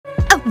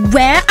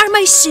Where are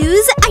my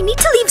shoes? I need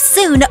to leave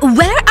soon.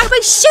 Where are my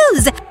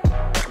shoes?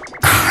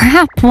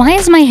 Crap, why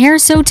is my hair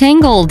so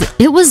tangled?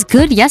 It was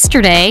good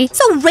yesterday.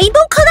 So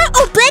rainbow color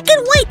or black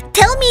and white?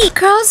 Tell me.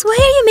 Girls, why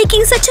are you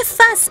making such a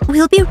fuss?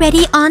 We'll be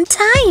ready on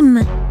time.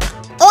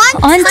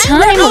 On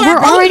time? We're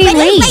already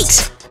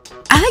late.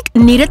 I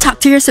need to talk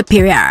to your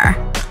superior.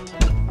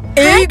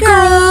 Hey,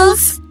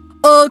 girls.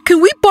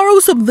 Can we borrow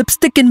some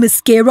lipstick and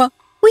mascara?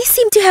 We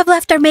seem to have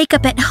left our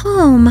makeup at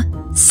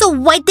home. So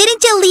why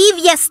didn't you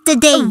leave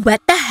yesterday?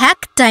 What the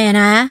heck,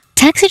 Diana?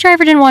 Taxi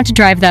driver didn't want to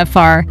drive that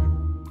far.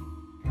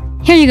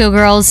 Here you go,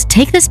 girls.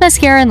 Take this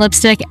mascara and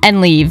lipstick and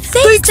leave.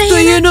 Thanks,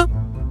 Diana.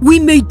 We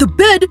made the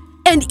bed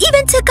and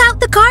even took out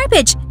the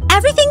garbage.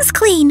 Everything's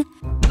clean.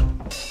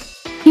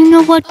 You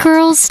know what,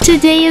 girls?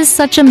 Today is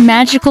such a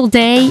magical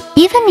day.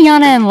 Even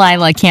Yana and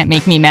Lila can't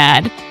make me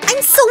mad.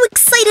 I'm so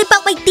excited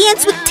about my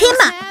dance with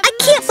Tima. I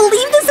can't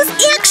believe this is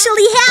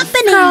actually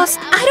happening. Girls,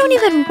 I don't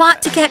even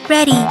want to get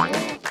ready.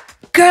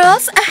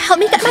 Girls, help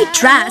me get my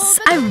dress.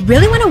 I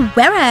really want to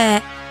wear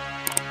it.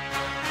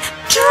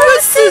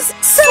 Dress is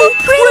so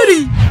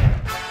pretty.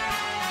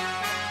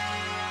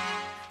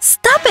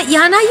 Stop it,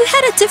 Yana. You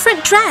had a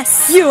different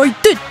dress. Yeah, I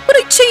did, but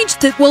I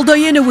changed it while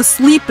Diana was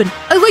sleeping.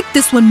 I like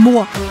this one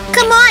more.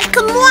 Come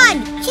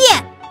on.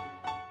 Here.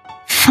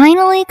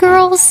 Finally,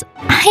 girls?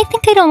 I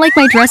think I don't like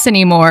my dress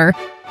anymore.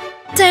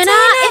 Diana,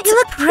 you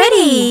look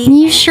pretty.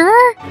 You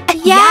sure?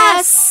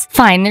 Yes.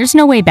 Fine, there's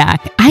no way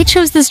back. I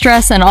chose this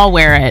dress and I'll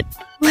wear it.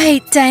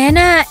 Wait,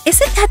 Diana,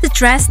 isn't that the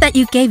dress that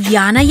you gave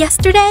Yana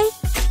yesterday?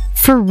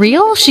 For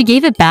real? She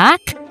gave it back?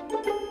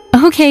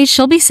 Okay,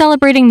 she'll be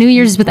celebrating New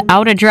Year's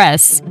without a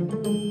dress.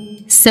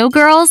 So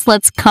girls,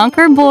 let's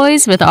conquer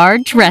boys with our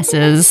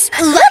dresses.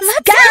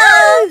 Let's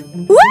go!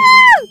 Woo!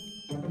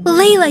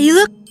 Layla, you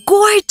look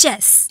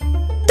gorgeous.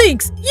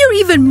 Thanks, you're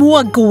even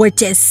more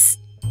gorgeous.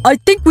 I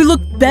think we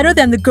look better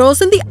than the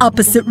girls in the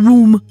opposite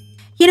room.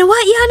 You know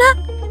what,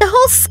 Yana? The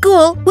whole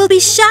school will be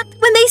shocked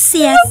when they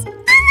see us.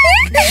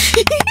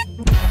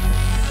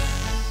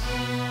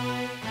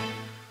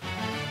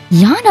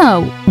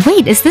 Yana,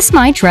 wait, is this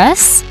my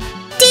dress?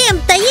 Damn,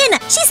 Diana,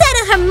 she's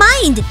out of her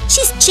mind.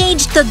 She's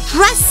changed the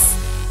dress.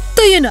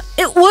 Diana,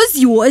 it was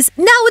yours.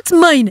 Now it's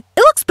mine. It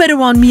looks better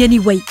on me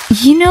anyway.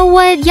 You know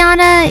what,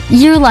 Yana?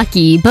 You're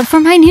lucky, but for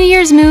my New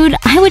Year's mood,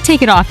 I would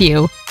take it off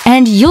you.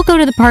 And you'll go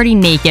to the party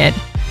naked.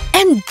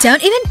 And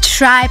don't even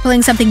try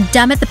pulling something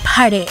dumb at the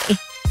party.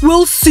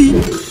 We'll see.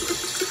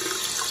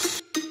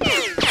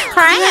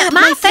 Crap,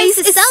 my face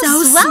is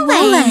so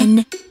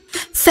swollen.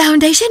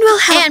 Foundation will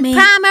help me.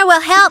 And primer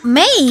will help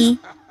me.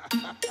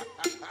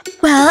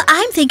 Well,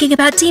 I'm thinking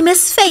about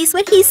Tima's face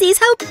when he sees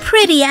how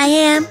pretty I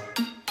am.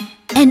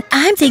 And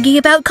I'm thinking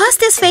about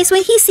Costa's face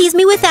when he sees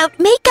me without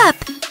makeup.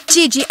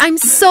 Gigi, I'm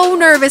so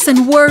nervous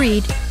and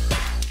worried.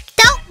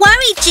 Don't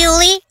worry,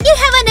 Julie. You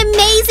have an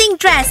amazing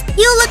dress.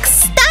 You look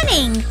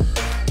stunning.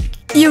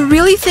 You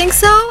really think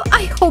so?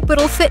 I hope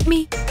it'll fit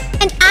me.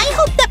 And I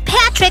hope that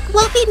Patrick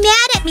won't be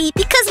mad at me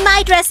because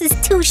my dress is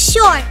too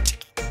short.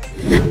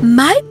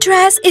 My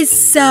dress is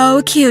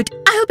so cute.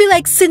 I'll be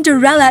like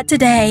Cinderella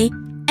today.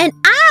 And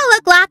I'll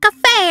look like a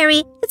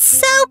fairy. It's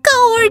so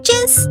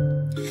gorgeous.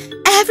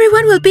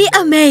 Everyone will be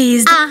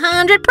amazed.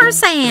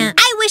 100%.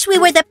 I wish we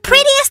were the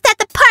prettiest at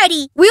the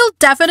party. We'll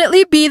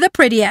definitely be the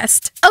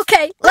prettiest.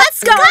 Okay,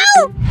 let's go.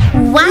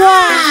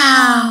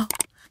 Wow.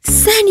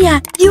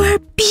 Senya, you are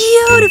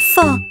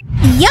beautiful.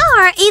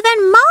 You're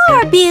even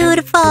more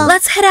beautiful.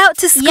 Let's head out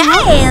to school.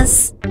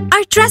 Yes.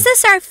 Our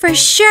dresses are for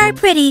sure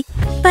pretty,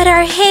 but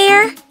our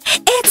hair,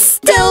 it's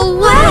still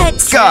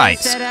wet.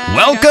 Guys,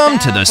 welcome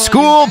to the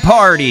school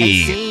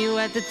party.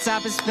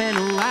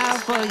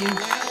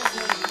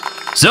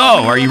 So,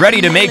 are you ready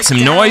to make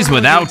some noise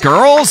without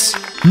girls?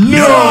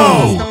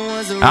 No!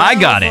 I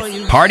got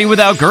it. Party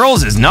without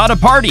girls is not a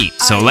party,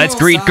 so let's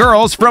greet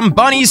girls from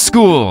Bunny's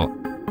school.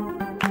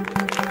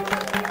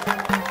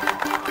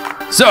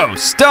 So,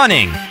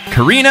 stunning!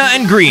 Karina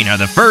and Green are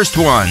the first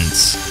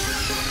ones.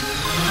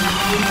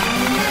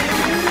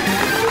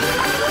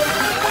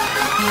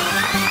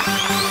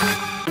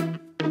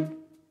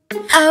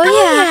 Oh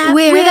yeah,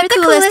 we're the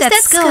coolest at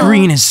school.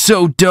 Green is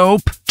so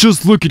dope.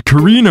 Just look at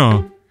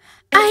Karina.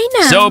 I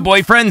know. So,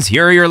 boyfriends,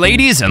 here are your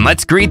ladies, and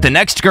let's greet the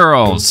next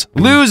girls.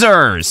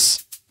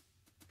 Losers!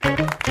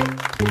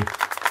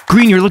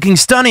 Green, you're looking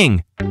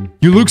stunning.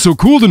 You look so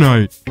cool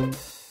tonight.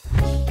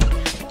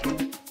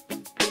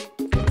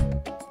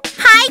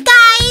 Hi,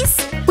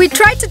 guys. We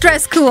tried to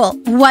dress cool.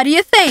 What do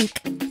you think?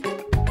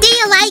 Do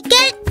you like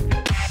it?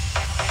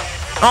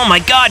 Oh my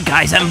god,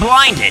 guys, I'm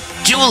blinded.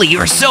 Julie,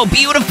 you're so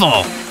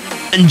beautiful.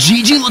 And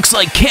Gigi looks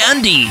like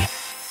candy.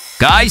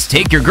 Guys,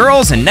 take your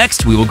girls, and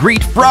next we will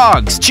greet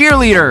frogs,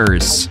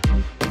 cheerleaders.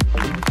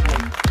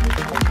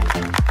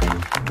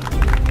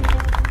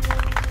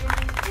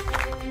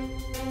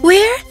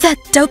 We're the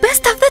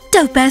dopest of the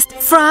dopest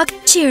frog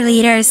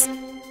cheerleaders.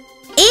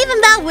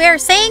 Even though we're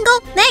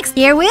single, next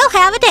year we'll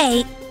have a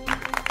date.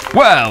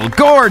 Well,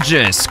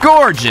 gorgeous,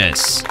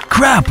 gorgeous.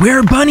 Crap, where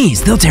are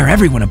bunnies? They'll tear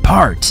everyone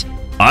apart.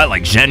 I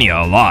like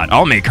Zhenya a lot.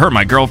 I'll make her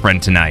my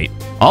girlfriend tonight.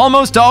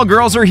 Almost all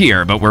girls are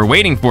here, but we're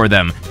waiting for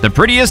them. The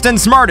prettiest and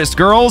smartest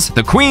girls,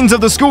 the queens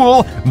of the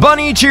school,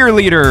 bunny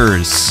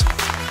cheerleaders.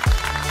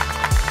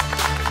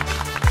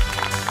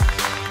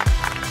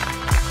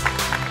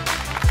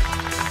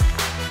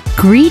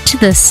 Greet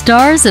the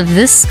stars of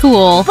this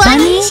school,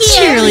 Bunny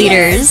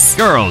cheerleaders.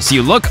 Girls,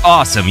 you look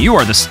awesome. You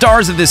are the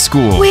stars of this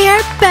school.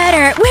 We're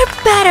better.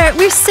 We're better.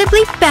 We're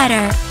simply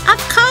better. Of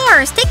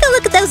course. Take a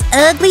look at those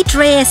ugly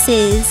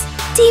dresses.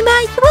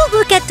 Dima, you won't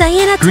look at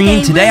Diana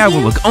Green, today I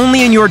will look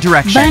only in your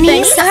direction.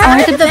 Bunnies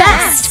are the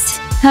best.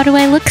 How do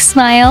I look,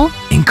 Smile?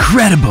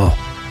 Incredible.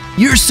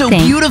 You're so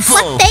beautiful.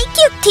 Well, thank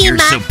you, Dima. You're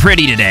so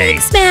pretty today.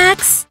 Thanks,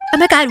 Max. Oh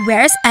my god,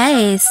 where's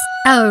Ace?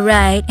 Oh,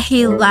 right.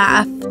 He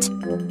left.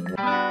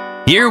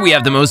 Here we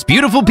have the most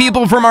beautiful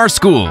people from our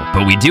school,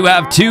 but we do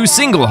have two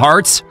single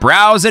hearts,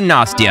 Browse and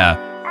Nastya.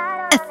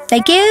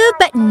 Thank you,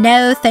 but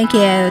no thank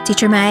you,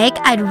 Teacher Mike.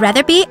 I'd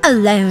rather be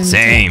alone.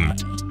 Same.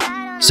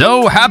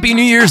 So, happy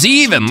New Year's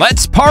Eve and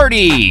let's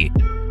party!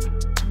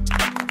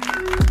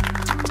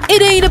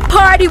 It ain't a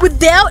party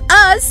without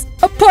us.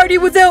 A party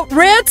without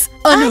rats?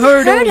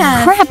 Unheard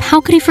of. Crap,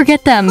 how could he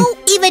forget them? Who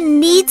even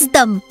needs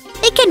them?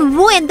 They can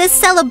ruin this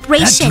That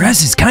celebration.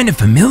 dress is kind of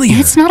familiar.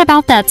 It's not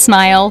about that,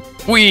 Smile.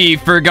 We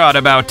forgot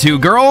about two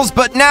girls,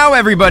 but now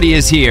everybody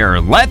is here.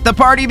 Let the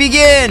party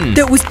begin!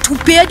 That was too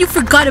bad you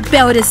forgot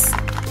about us.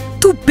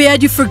 Too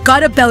bad you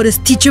forgot about us,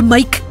 Teacher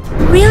Mike.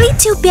 Really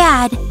too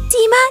bad.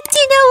 Dima, do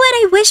you know what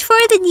I wish for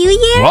the new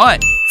year?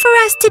 What? For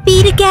us to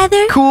be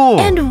together. Cool.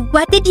 And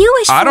what did you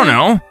wish for? I don't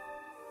know.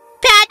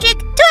 Patrick,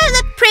 do I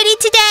look pretty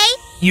today?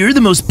 You're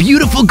the most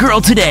beautiful girl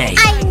today.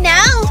 I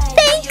know.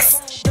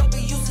 Thanks.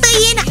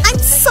 Diana, I'm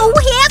so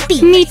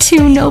happy. Me too,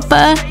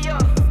 Nopa.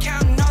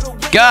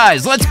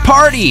 Guys, let's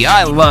party!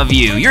 I love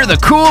you. You're the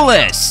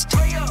coolest.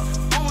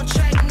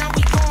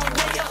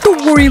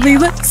 Don't worry,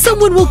 Layla.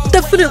 Someone will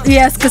definitely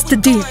ask us to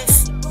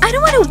dance. I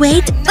don't want to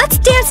wait. Let's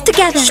dance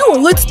together. Sure,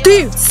 let's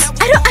dance.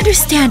 I don't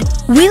understand.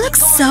 We look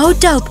so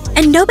dope,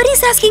 and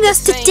nobody's asking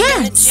us to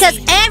dance. Because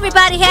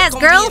everybody has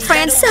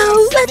girlfriends.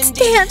 So let's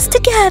dance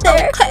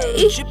together.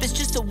 Okay.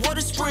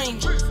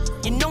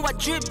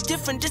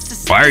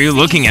 Why are you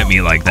looking at me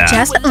like that?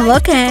 Just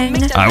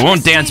looking. I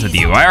won't dance with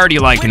you. I already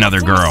like another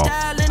girl.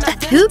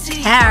 Who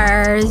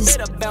cares?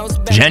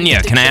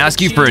 Zhenya, can I ask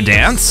you for a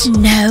dance?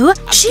 No,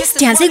 she's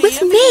dancing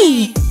with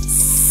me.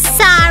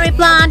 Sorry,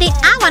 Blondie.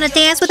 I want to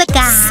dance with a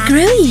guy.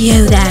 Screw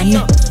you,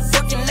 then.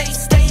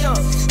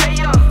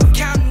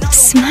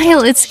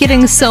 Smile, it's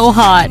getting so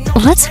hot.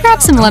 Let's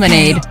grab some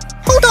lemonade.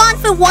 Hold on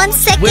for 1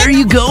 second. Where are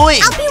you going?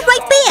 I'll be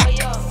right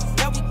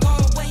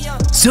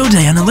back. So,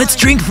 Diana, let's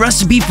drink for us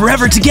to be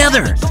forever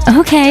together.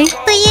 Okay.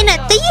 Diana,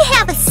 do you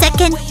have a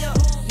second?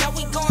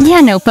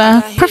 Yeah,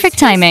 Nopa. Perfect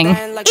timing.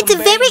 It's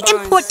very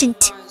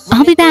important.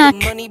 I'll be back.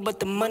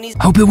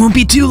 Hope it won't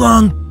be too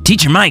long.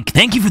 Teacher Mike,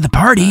 thank you for the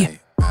party.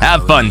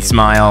 Have fun,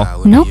 Smile.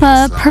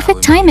 Nopa,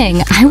 perfect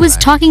timing. I was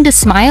talking to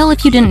Smile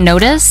if you didn't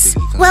notice.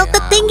 Well, the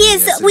thing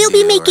is, we'll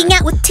be making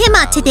out with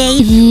Tima today.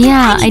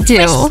 Yeah, I do.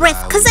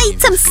 Because I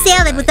ate some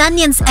salad with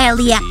onions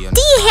earlier.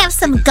 Do you have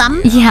some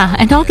gum? Yeah,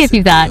 and I'll give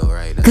you that.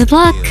 Good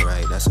luck.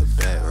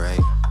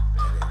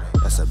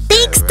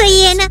 Thanks,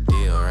 Diana.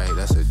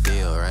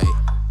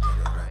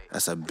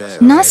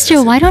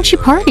 Nastya, why don't you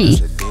party?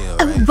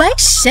 Why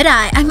should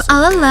I? I'm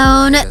all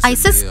alone.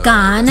 Ice is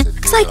gone.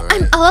 It's like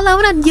I'm all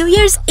alone on New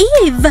Year's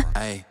Eve.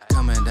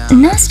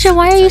 Nastya,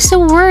 why are you so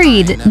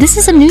worried? This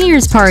is a New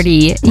Year's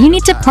party. You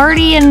need to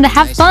party and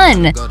have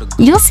fun.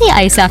 You'll see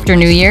Ice after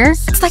New Year.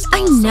 It's like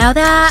I know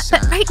that,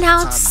 but right now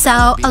I'm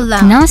so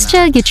alone.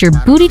 Nastya, get your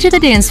booty to the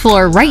dance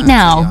floor right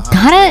now.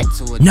 Got it?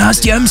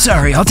 Nastya, I'm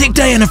sorry. I'll take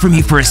Diana from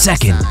you for a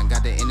second.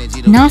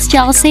 Nastya,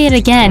 I'll say it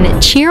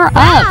again. Cheer up.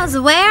 Miles,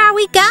 where are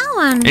we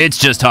going? It's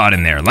just hot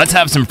in there. Let's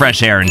have some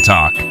fresh air and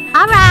talk.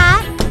 All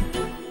right.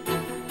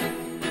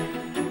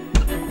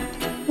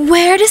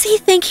 Where does he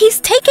think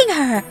he's taking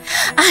her?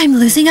 I'm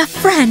losing a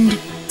friend.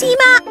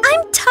 Dima,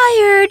 I'm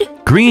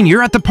tired. Green,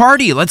 you're at the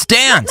party. Let's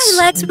dance.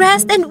 My legs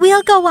rest and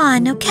we'll go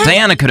on, okay?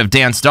 Diana could have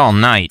danced all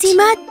night.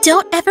 Dima,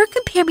 don't ever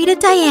compare me to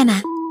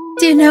Diana.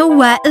 Do you know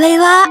what,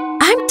 Layla?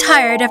 I'm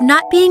tired of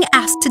not being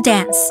asked to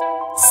dance.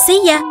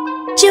 See ya.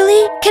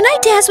 Julie, can I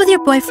dance with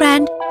your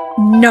boyfriend?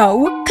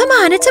 No. Come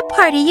on, it's a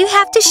party you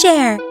have to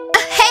share.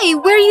 Hey,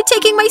 where are you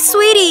taking my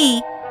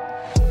sweetie?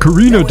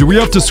 Karina, do we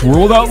have to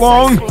swirl that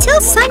long?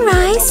 Till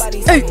sunrise.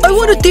 Hey, I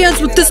want to dance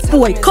with this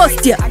boy,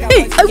 Kostya.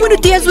 Hey, I want to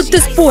dance with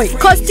this boy,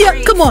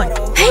 Kostya. Come on.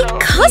 Hey,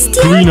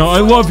 Kostya. Karina, I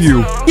love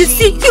you. You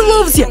see, he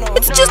loves you.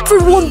 It's just for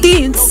one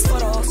dance.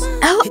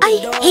 Oh,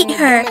 I hate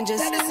her.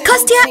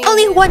 Kostya,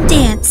 only one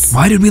dance.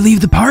 Why did we leave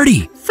the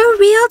party? For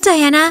real,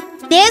 Diana.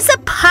 There's a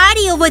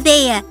party over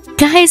there.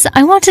 Guys,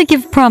 I want to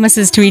give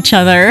promises to each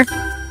other.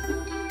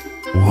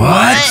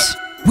 What?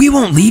 We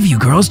won't leave you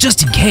girls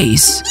just in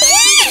case.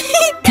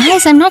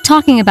 Guys, I'm not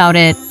talking about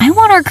it. I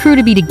want our crew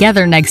to be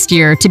together next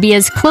year, to be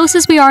as close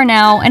as we are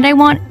now, and I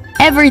want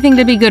everything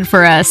to be good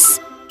for us.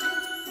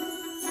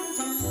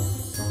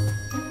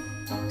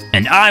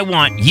 And I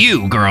want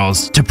you,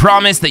 girls, to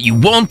promise that you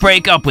won't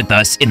break up with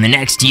us in the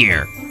next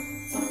year.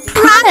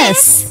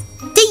 promise?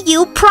 Do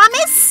you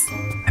promise?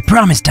 I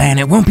promise,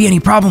 Diana, it won't be any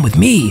problem with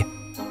me.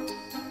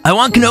 I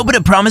want Knopa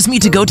to promise me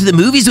to go to the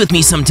movies with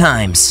me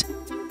sometimes.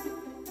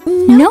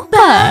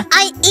 Knopa!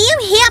 I am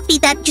happy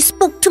that you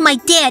spoke to my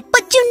dad,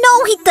 but you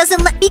know he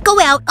doesn't let me go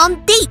out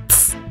on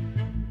dates.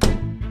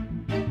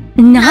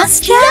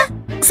 Nastya?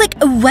 It's like,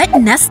 what,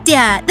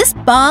 Nastya? This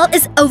ball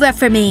is over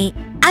for me.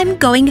 I'm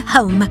going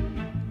home.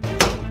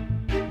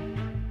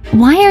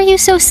 Why are you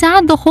so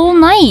sad the whole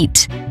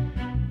night?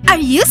 Are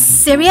you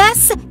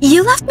serious?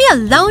 You left me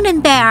alone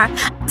in there.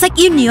 It's like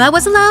you knew I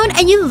was alone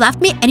and you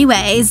left me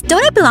anyways.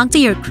 Don't I belong to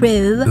your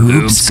crew?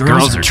 Oops,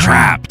 girls are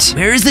trapped.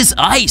 Where is this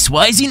Ice?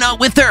 Why is he not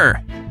with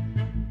her?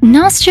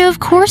 Nastya, of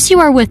course you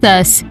are with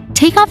us.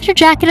 Take off your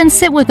jacket and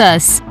sit with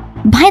us.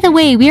 By the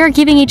way, we are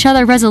giving each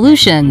other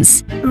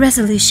resolutions.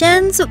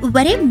 Resolutions?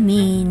 What do you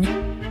mean?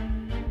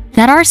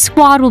 That our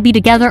squad will be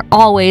together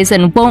always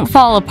and won't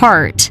fall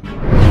apart.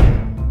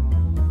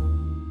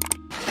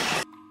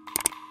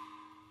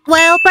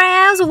 Well,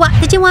 Browse, what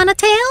did you want to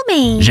tell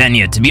me?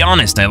 Zhenya, to be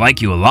honest, I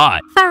like you a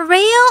lot. For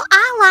real?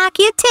 I like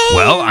you too.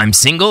 Well, I'm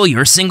single,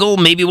 you're single,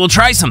 maybe we'll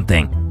try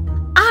something.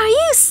 Are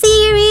you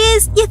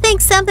serious? You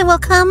think something will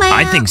come out?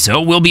 I think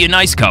so, we'll be a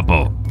nice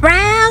couple.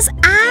 Browse,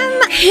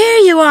 Here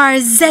you are,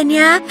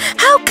 Xenia.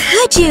 How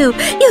could you?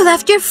 You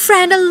left your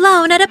friend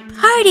alone at a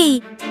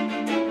party.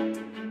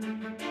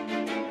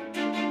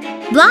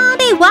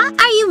 Blondie, why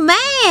are you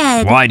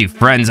mad? Why do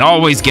friends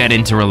always get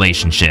into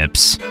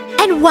relationships?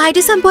 And why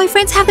do some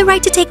boyfriends have the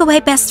right to take away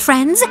best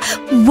friends?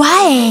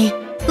 Why?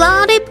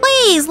 Blondie,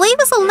 please, leave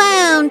us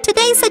alone.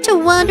 Today's such a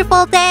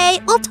wonderful day.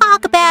 We'll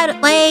talk about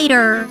it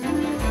later.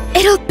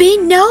 It'll be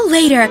no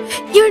later.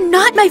 You're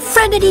not my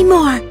friend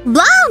anymore.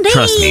 Blondie!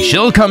 Trust me,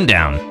 she'll come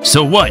down.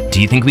 So what,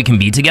 do you think we can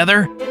be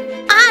together?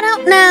 I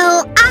don't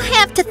know. I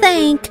have to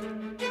think.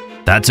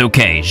 That's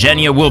okay,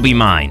 Zhenya will be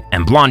mine,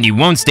 and Blondie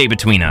won't stay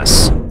between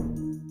us.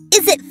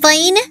 Is it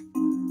fine?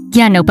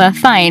 Yeah, Knopa,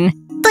 fine.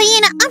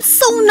 Diana, I'm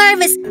so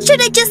nervous.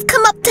 Should I just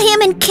come up to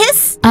him and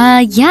kiss?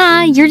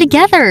 Yeah, you're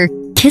together.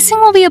 Kissing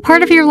will be a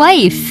part of your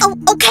life. Oh,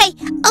 okay.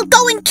 I'll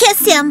go and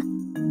kiss him.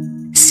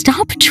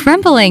 Stop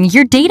trembling.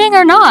 You're dating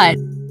or not?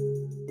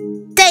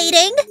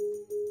 Dating?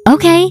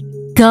 Okay,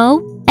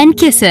 go and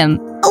kiss him.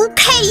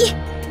 Okay.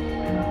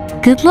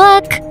 Good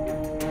luck.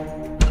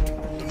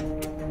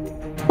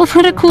 Well,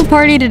 what a cool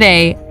party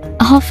today.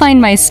 I'll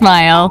find my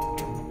smile.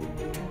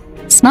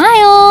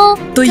 Smile!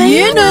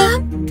 Diana!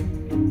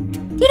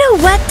 You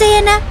know what,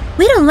 Diana?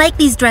 We don't like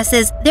these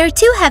dresses. They're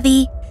too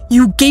heavy.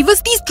 You gave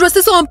us these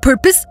dresses on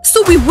purpose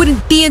so we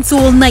wouldn't dance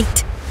all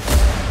night.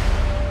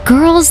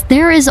 Girls,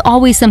 there is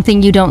always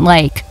something you don't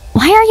like.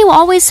 Why are you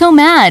always so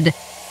mad?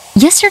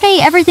 Yesterday,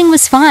 everything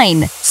was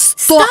fine.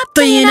 Stop,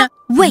 Diana!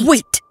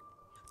 Wait!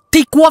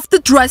 Take off the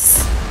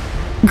dress.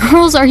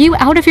 Girls, are you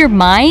out of your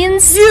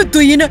minds? Yeah,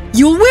 Diana,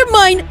 you'll wear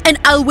mine and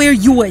I'll wear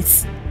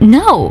yours.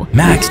 No.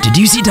 Max, did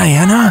you see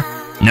Diana?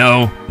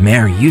 No.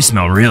 Mary, you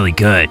smell really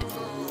good.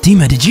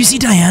 Dima, did you see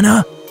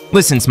Diana?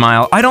 Listen,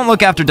 Smile, I don't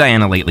look after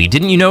Diana lately.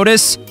 Didn't you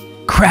notice?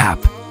 Crap.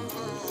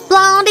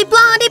 Blondie,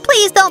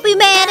 please don't be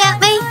mad at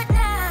me.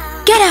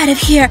 Get out of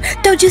here.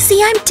 Don't you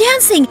see I'm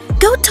dancing?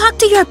 Go talk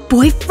to your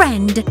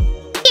boyfriend.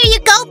 Here you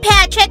go,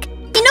 Patrick.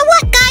 You know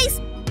what, guys?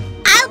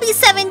 I'll be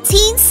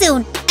 17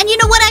 soon. And you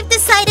know what I've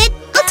decided?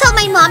 I'll tell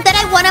my mom that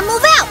I want to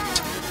move out.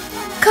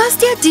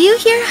 Kostya, do you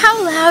hear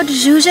how loud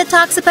Zhuzha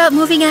talks about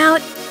moving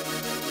out?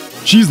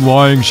 She's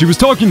lying. She was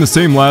talking the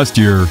same last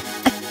year.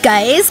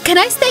 Guys, can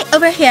I stay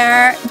over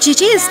here?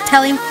 Gigi is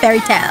telling fairy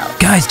tale.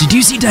 Guys, did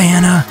you see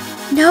Diana?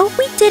 No,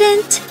 we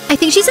didn't. I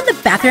think she's in the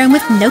bathroom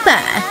with Knopa.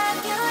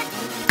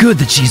 Good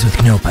that she's with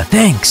Knopa,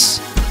 thanks.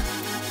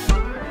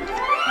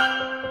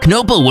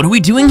 Knopa, what are we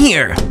doing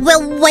here?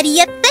 Well, what do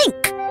you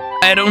think?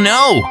 I don't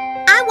know.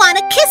 I want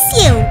to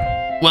kiss you.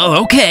 Well,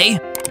 okay.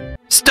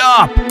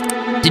 Stop!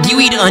 Did you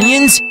eat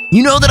onions?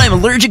 You know that I'm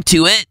allergic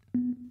to it.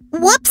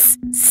 Whoops,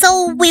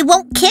 so we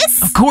won't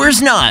kiss? Of course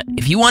not.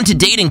 If you want to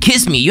date and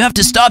kiss me, you have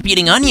to stop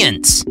eating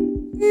onions.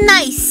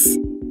 Nice.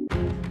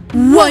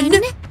 1,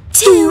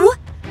 2,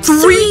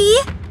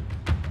 3.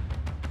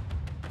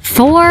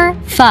 4,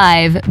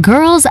 5.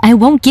 Girls, I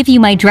won't give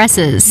you my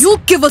dresses. You'll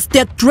give us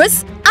that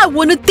dress? I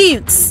wanna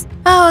dance.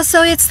 Oh,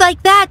 so it's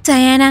like that,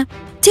 Diana.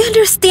 Do you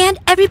understand?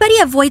 Everybody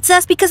avoids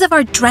us because of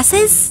our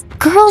dresses?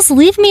 Girls,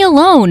 leave me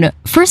alone.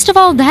 First of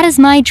all, that is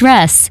my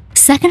dress.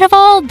 Second of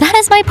all, that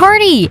is my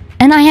party.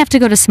 And I have to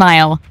go to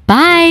Smile.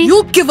 Bye.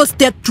 You'll give us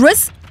that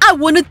dress? I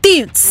wanna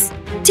dance.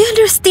 Do you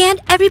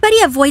understand?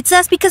 Everybody avoids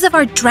us because of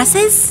our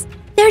dresses?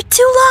 They're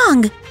too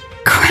long.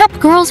 Crap,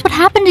 girls, what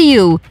happened to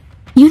you?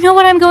 You know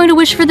what I'm going to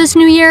wish for this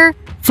new year?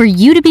 For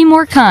you to be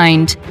more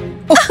kind.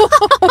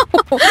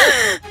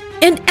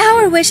 And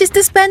our wish is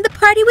to spend the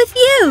party with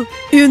you.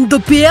 In the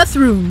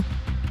bathroom.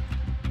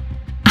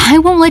 I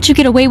won't let you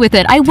get away with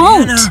it. I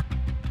won't.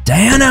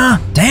 Diana,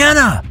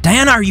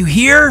 are you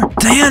here?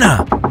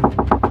 Diana.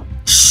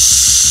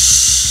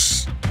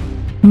 Shh.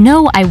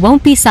 No, I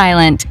won't be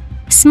silent.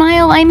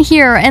 Smile, I'm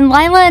here, and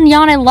Lila and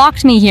Yana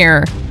locked me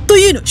here.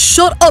 Diana,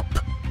 shut up.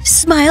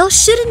 Smile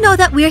shouldn't know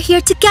that we're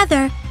here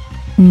together.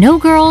 No,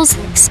 girls.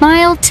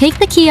 Smile, take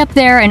the key up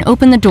there and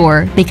open the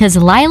door, because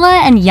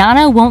Lila and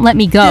Yana won't let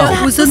me go.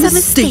 That was a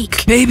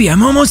mistake. Baby,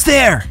 I'm almost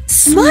there.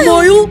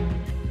 Smile.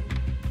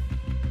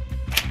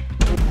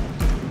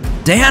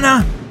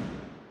 Diana?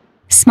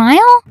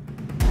 Smile?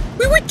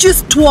 We were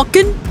just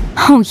talking.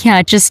 Oh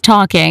yeah, just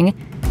talking.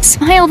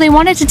 Smile, they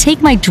wanted to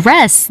take my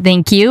dress,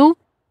 thank you.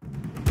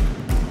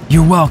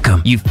 You're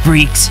welcome, you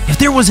freaks. If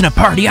there wasn't a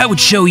party, I would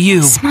show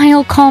you.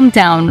 Smile, calm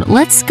down.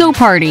 Let's go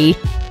party.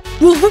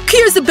 Well, who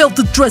cares about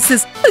the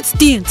dresses? Let's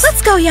dance.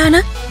 Let's go,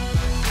 Yana.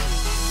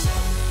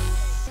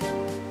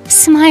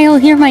 Smile,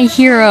 you're my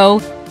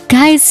hero.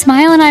 Guys,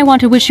 Smile and I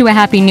want to wish you a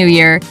Happy New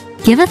Year.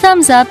 Give a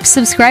thumbs up,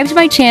 subscribe to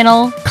my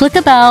channel, click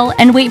a bell,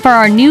 and wait for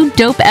our new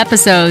dope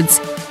episodes.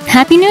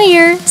 Happy New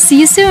Year! See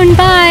you soon,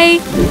 bye!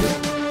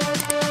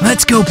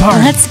 Let's go party.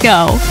 Let's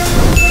go.